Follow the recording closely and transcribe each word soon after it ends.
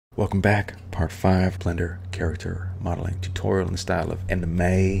Welcome back, part 5, Blender character modeling tutorial in the style of anime.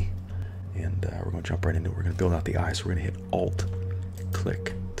 And we're going to jump right into it. We're going to build out the eye, so we're going to hit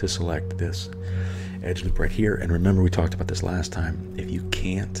Alt-click to select this edge loop right here. And remember, we talked about this last time. If you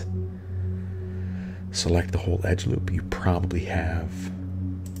can't select the whole edge loop, you probably have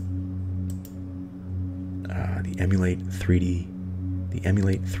the Emulate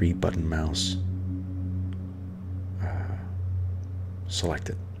 3 button mouse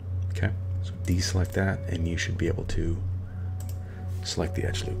selected. Okay, so deselect that and you should be able to select the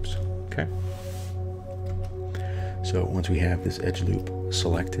edge loops. Okay, so once we have this edge loop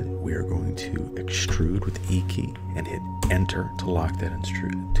selected, we are going to extrude with the E key and hit enter to lock that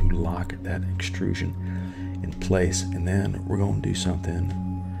extrusion in place. And then we're going to do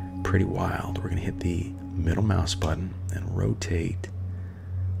something pretty wild. We're going to hit the middle mouse button and rotate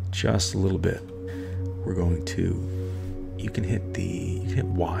just a little bit. We're going to you can hit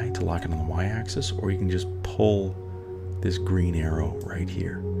Y to lock it on the Y-axis, or you can just pull this green arrow right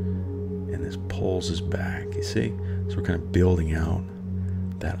here, and this pulls us back. You see? So we're kind of building out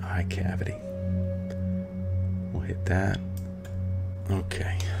that eye cavity. We'll hit that.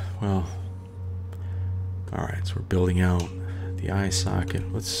 Okay. Well. All right. So we're building out the eye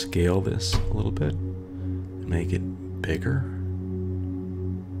socket. Let's scale this a little bit and make it bigger.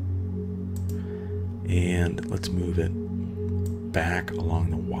 And let's move it back along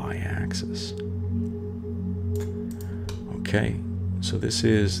the Y-axis. Okay, so this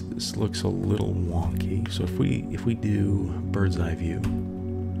looks a little wonky. So if we do bird's eye view,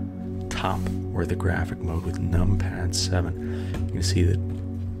 top orthographic mode with numpad 7, you can see that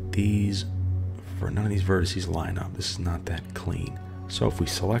none of these vertices line up. This is not that clean. So if we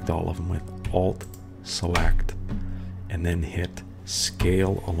select all of them with Alt select and then hit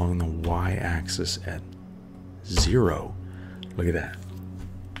scale along the Y-axis at 0, look at that.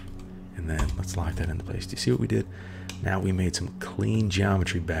 And then let's lock that into place. Do you see what we did? Now we made some clean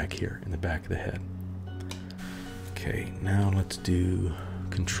geometry back here in the back of the head. Okay, now let's do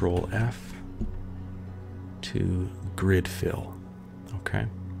Control F to grid fill. Okay.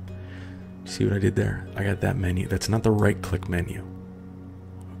 See what I did there? I got that menu. That's not the right click menu.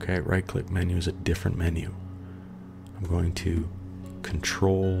 Okay, right click menu is a different menu. I'm going to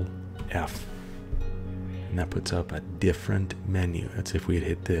Control F. And that puts up a different menu. That's if we had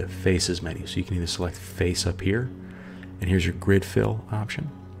hit the faces menu. So you can either select face up here, and here's your grid fill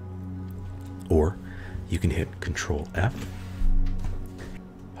option, or you can hit Control F.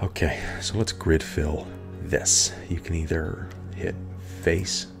 Okay, so let's grid fill this. You can either hit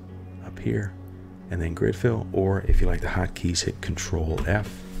face up here and then grid fill, or if you like the hotkeys, hit Control F,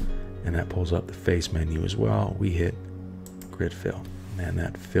 and that pulls up the face menu as well. We hit grid fill. And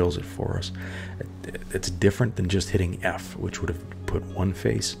that fills it for us. It's different than just hitting F, which would have put one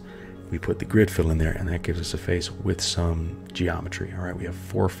face. We put the grid fill in there, and that gives us a face with some geometry. All right, we have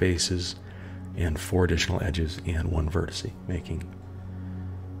 4 faces and 4 additional edges and 1 vertex, making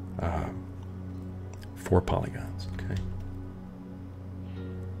 4 polygons. Okay.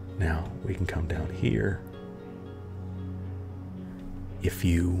 Now we can come down here. If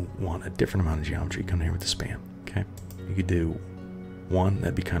you want a different amount of geometry, come here with the span. Okay, you could do 1,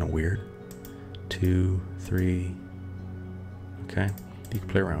 that'd be kind of weird. 2, 3. Okay, you can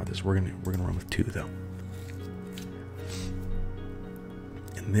play around with this. We're gonna run with 2 though.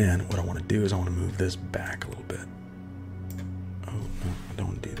 And then what I want to do is I want to move this back a little bit. Oh no, I don't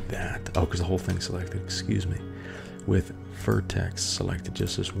want to do that. Oh, because the whole thing's selected. Excuse me. With vertex selected,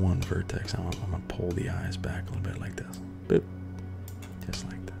 just this one vertex, I'm gonna pull the eyes back a little bit like this. Boop, just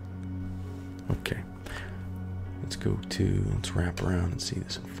like that. Okay. Let's wrap around and see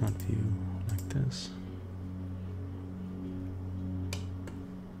this in front view like this.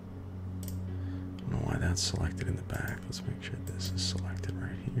 I don't know why that's selected in the back. Let's make sure this is selected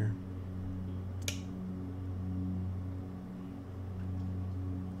right here.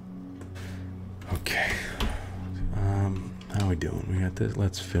 Okay. How are we doing? We got this.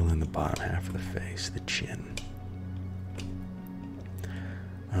 Let's fill in the bottom half of the face, the chin.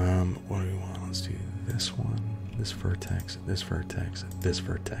 What do we want? Let's do this one. This vertex, this vertex, this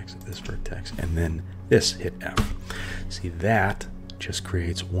vertex, this vertex, and then this, hit F. See, that just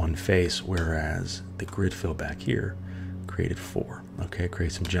creates 1 face, whereas the grid fill back here created 4. Okay,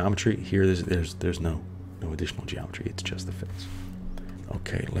 create some geometry. Here there's no additional geometry, it's just the face.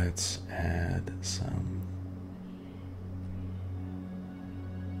 Okay, let's add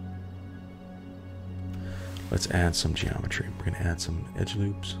some geometry. We're going to add some edge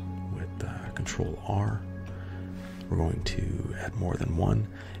loops with Control R. We're going to add more than 1,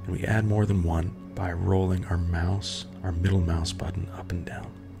 and we add more than 1 by rolling our middle mouse button up and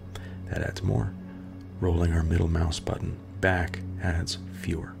down. That adds more. Rolling our middle mouse button back adds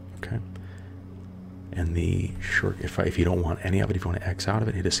fewer. Okay. And the short, if you don't want any of it, if you want to X out of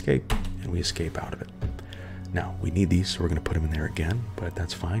it, hit escape, and we escape out of it. Now, we need these, so we're going to put them in there again, but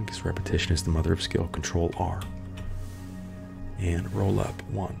that's fine, because repetition is the mother of skill. Control R. And roll up,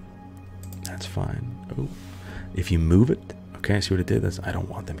 1. That's fine. Oh, if you move it, okay, see what it did? That's, I don't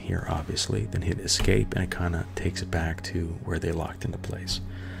want them here, obviously. Then hit escape, and it kind of takes it back to where they locked into place.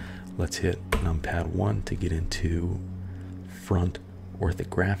 Let's hit numpad 1 to get into front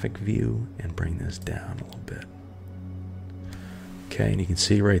orthographic view and bring this down a little bit. Okay, and you can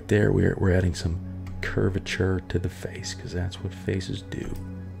see right there we're adding some curvature to the face, because that's what faces do.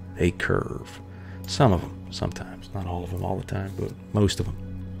 They curve. Some of them, sometimes. Not all of them all the time, but most of them.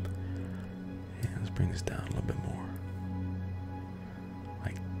 And let's bring this down a little bit more.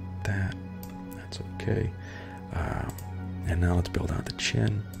 Like that. That's okay. And now let's build out the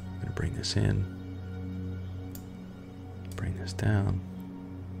chin. I'm going to bring this in. Bring this down.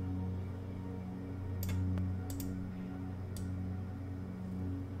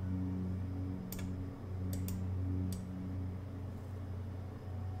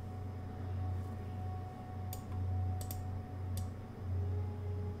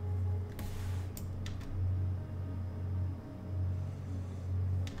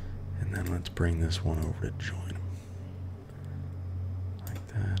 And then let's bring this one over to join them. Like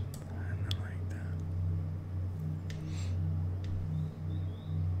that, and then like that.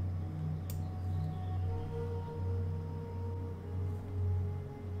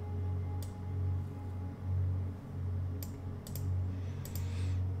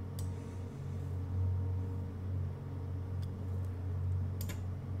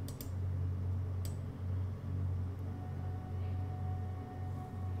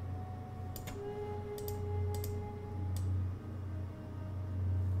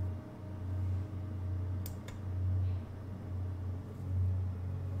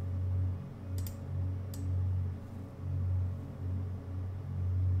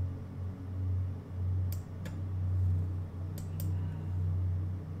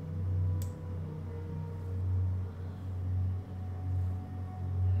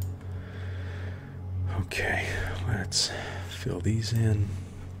 Okay, let's fill these in.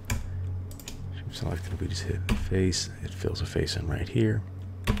 Selected, we just hit face. It fills a face in right here.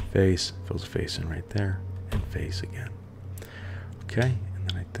 Face, fills a face in right there. And face again. Okay, and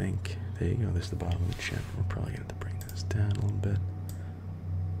then I think, there you go, this is the bottom of the chin. We're probably going to have to bring this down a little bit.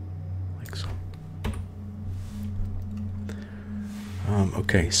 Like so.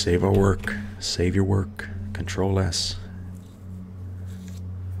 Okay, save our work. Save your work. Control S.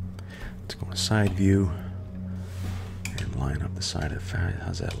 Let's go to side view and line up the side of the face.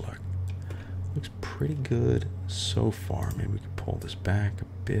 How's that look? Looks pretty good so far. Maybe we can pull this back a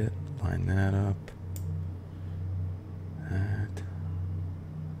bit, line that up. That.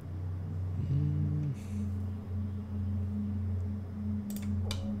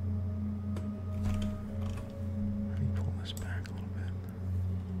 Let me pull this back a little bit.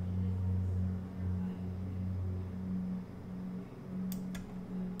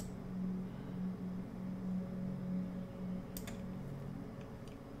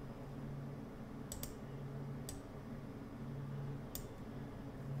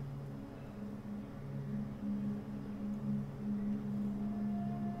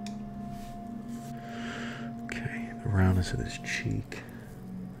 The roundness of this cheek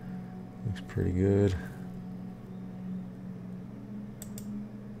looks pretty good.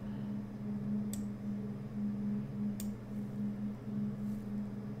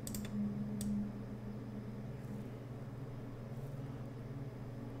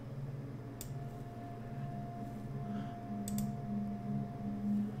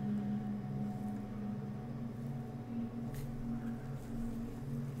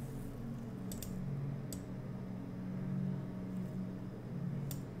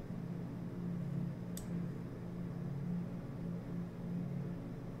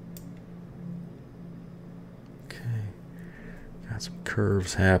 Got some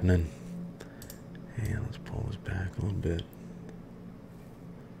curves happening. And let's pull this back a little bit.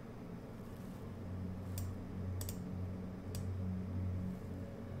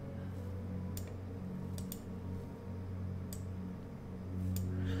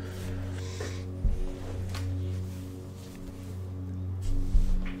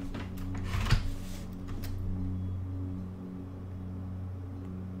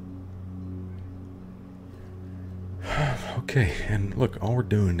 Okay, and look, all we're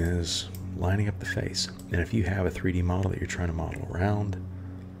doing is lining up the face. And if you have a 3D model that you're trying to model around,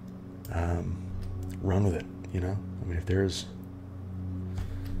 run with it, you know? I mean, if there's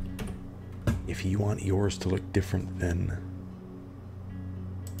if you want yours to look different than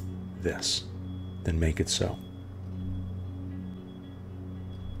this, then make it so.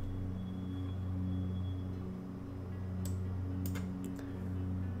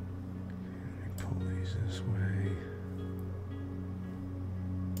 Pull these this way.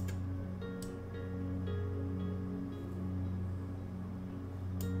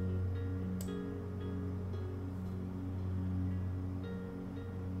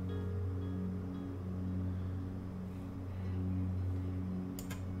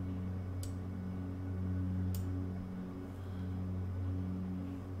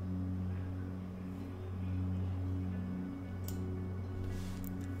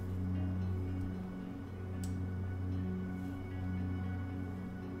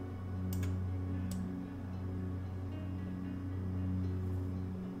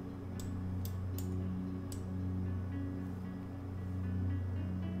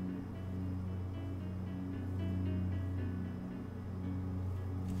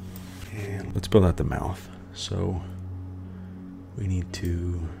 And let's build out the mouth. So we need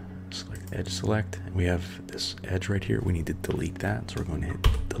to select edge select. And we have this edge right here. We need to delete that. So we're going to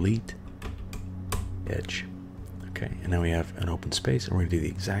hit delete edge. Okay, and now we have an open space, and we're going to do the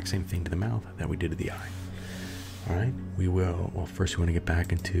exact same thing to the mouth that we did to the eye. All right, we will, well, first we want to get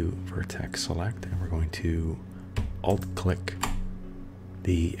back into vertex select, and we're going to alt click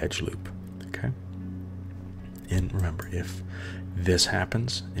the edge loop. Okay, and remember, if this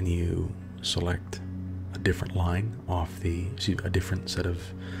happens and you select a different line off the, a different set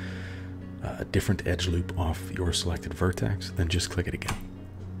of a different edge loop off your selected vertex, then just click it again,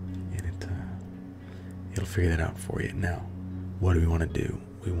 and it'll figure that out for you. Now, what do we want to do?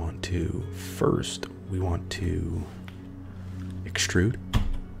 We want to extrude,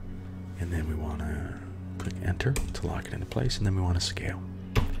 and then we want to click enter to lock it into place, and then we want to scale,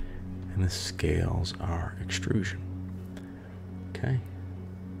 and this scales our extrusion. Okay,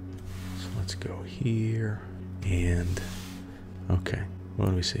 so let's go here, and okay, what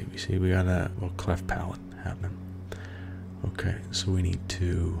do we see? We see we got a little cleft palette happening. Okay, so we need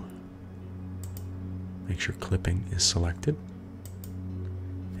to make sure clipping is selected,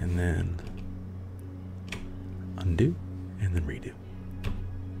 and then undo, and then redo.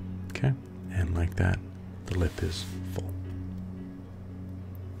 Okay, and like that, the lip is full.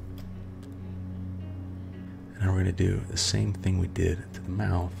 Now we're going to do the same thing we did to the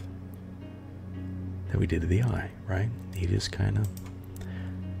mouth that we did to the eye, right? You just kind of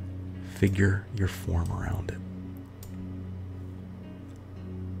figure your form around it.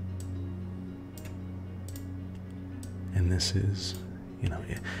 And this is, you know,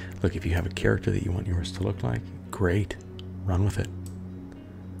 look, if you have a character that you want yours to look like, great, run with it.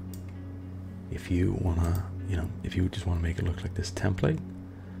 If you want to, you know, if you just want to make it look like this template,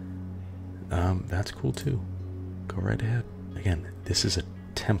 that's cool too. Go right ahead. Again, this is a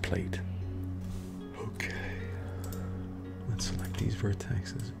template. Okay. Let's select these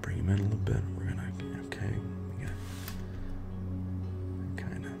vertexes, bring them in a little bit. We're gonna, okay, we got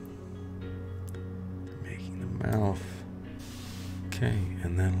kind of making the mouth. Okay,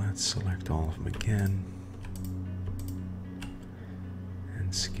 and then let's select all of them again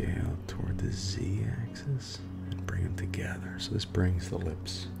and scale toward the Z-axis and bring them together. So this brings the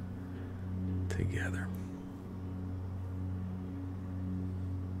lips together.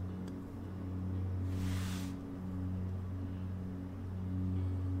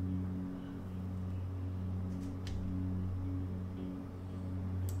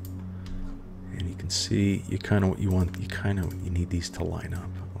 And you can see you need these to line up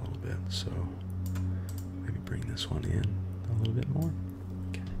a little bit. So maybe bring this one in a little bit more.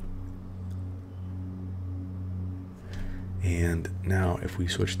 Okay. And now if we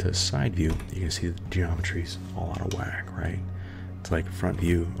switch to side view, you can see the geometry's all out of whack, right? It's like front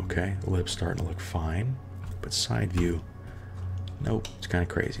view, okay, the lips starting to look fine, but side view, nope, it's kind of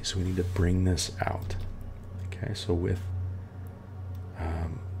crazy. So we need to bring this out. Okay, so with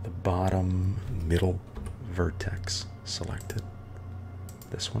the bottom middle vertex selected,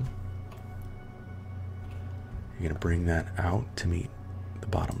 this one, you're going to bring that out to meet the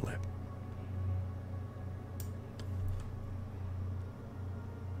bottom lip.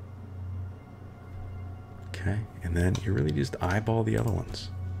 Okay, and then you really just eyeball the other ones.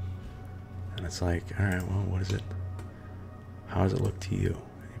 And it's like, all right, well, what is it? How does it look to you?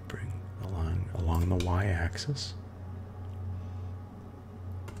 You bring along the y-axis.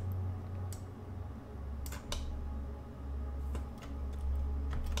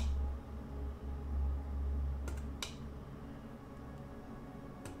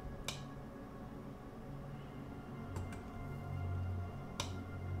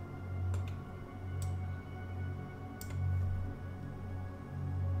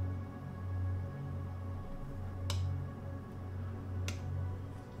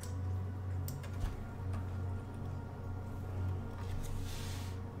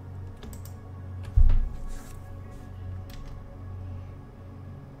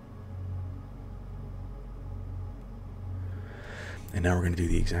 And now we're going to do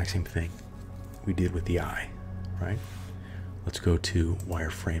the exact same thing we did with the eye, right? Let's go to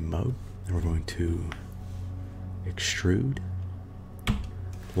wireframe mode, and we're going to extrude,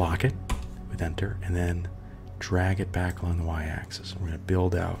 lock it with enter, and then drag it back along the y-axis. We're going to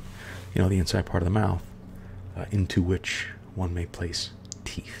build out, you know, the inside part of the mouth into which one may place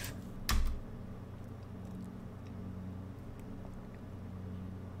teeth.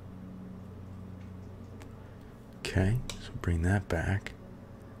 Okay, so bring that back,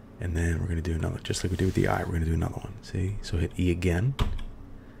 and then we're going to do another, just like we did with the eye, we're going to do another one. See? So hit E again,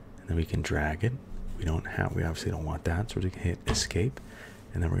 and then we can drag it. We obviously don't want that, so we can hit escape,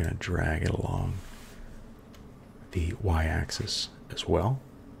 and then we're going to drag it along the y-axis as well.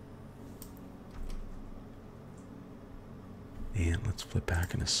 And let's flip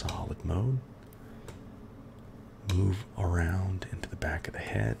back into solid mode. Move around into the back of the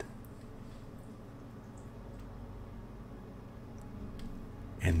head.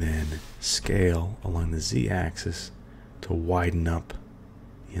 And then scale along the z-axis to widen up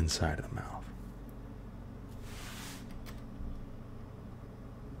the inside of the mouth.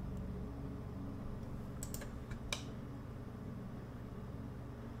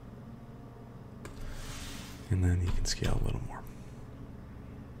 And then you can scale a little more,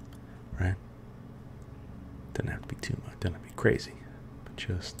 right? Doesn't have to be too much, doesn't have to be crazy, but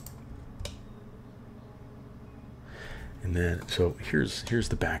just. And then, so here's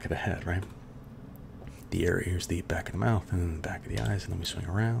the back of the head, right? The area, here's the back of the mouth, and then the back of the eyes, and then we swing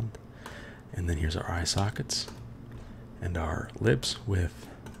around. And then here's our eye sockets, and our lips with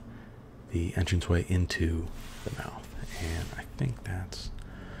the entranceway into the mouth. And I think that's,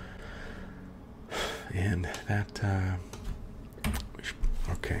 and that,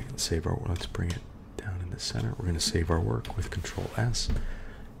 okay, let's bring it down in the center. We're going to save our work with Control S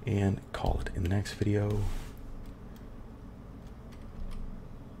and call it in the next video.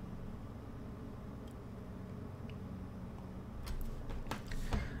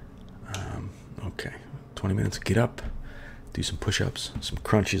 Okay, 20 minutes, get up, do some push-ups, some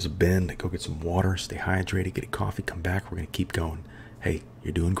crunches, a bend, go get some water, stay hydrated, get a coffee, come back, we're going to keep going. Hey,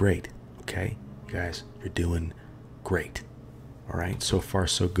 you're doing great, okay? You guys, you're doing great. All right, so far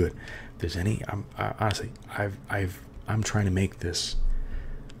so good. If there's any, honestly, I'm trying to make this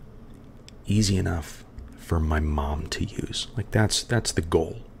easy enough for my mom to use. Like that's the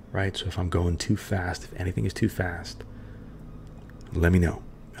goal, right? So if I'm going too fast, if anything is too fast, let me know.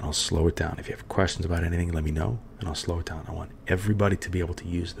 And I'll slow it down. If you have questions about anything, let me know, and I'll slow it down. I want everybody to be able to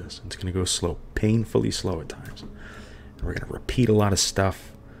use this. It's going to go slow, painfully slow at times. And we're going to repeat a lot of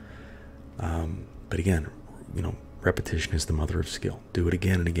stuff. But again, you know, repetition is the mother of skill. Do it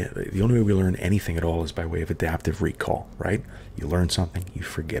again and again. The only way we learn anything at all is by way of adaptive recall, right? You learn something, you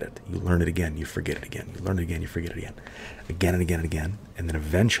forget it. You learn it again, you forget it again. You learn it again, you forget it again. Again and again and again. And then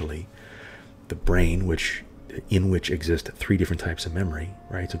eventually, the brain, in which exist 3 different types of memory,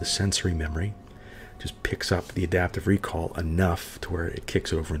 right? So the sensory memory just picks up the adaptive recall enough to where it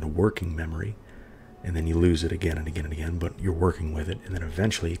kicks over into working memory, and then you lose it again and again and again, but you're working with it, and then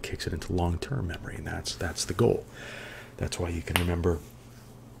eventually it kicks it into long-term memory, and that's the goal. That's why you can remember,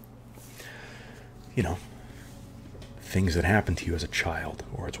 you know, things that happened to you as a child,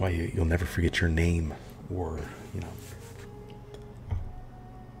 or it's why you'll never forget your name, or, you know,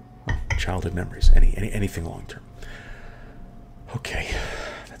 childhood memories, anything long term. Okay,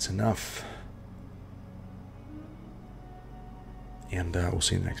 that's enough. And we'll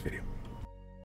see you in the next video.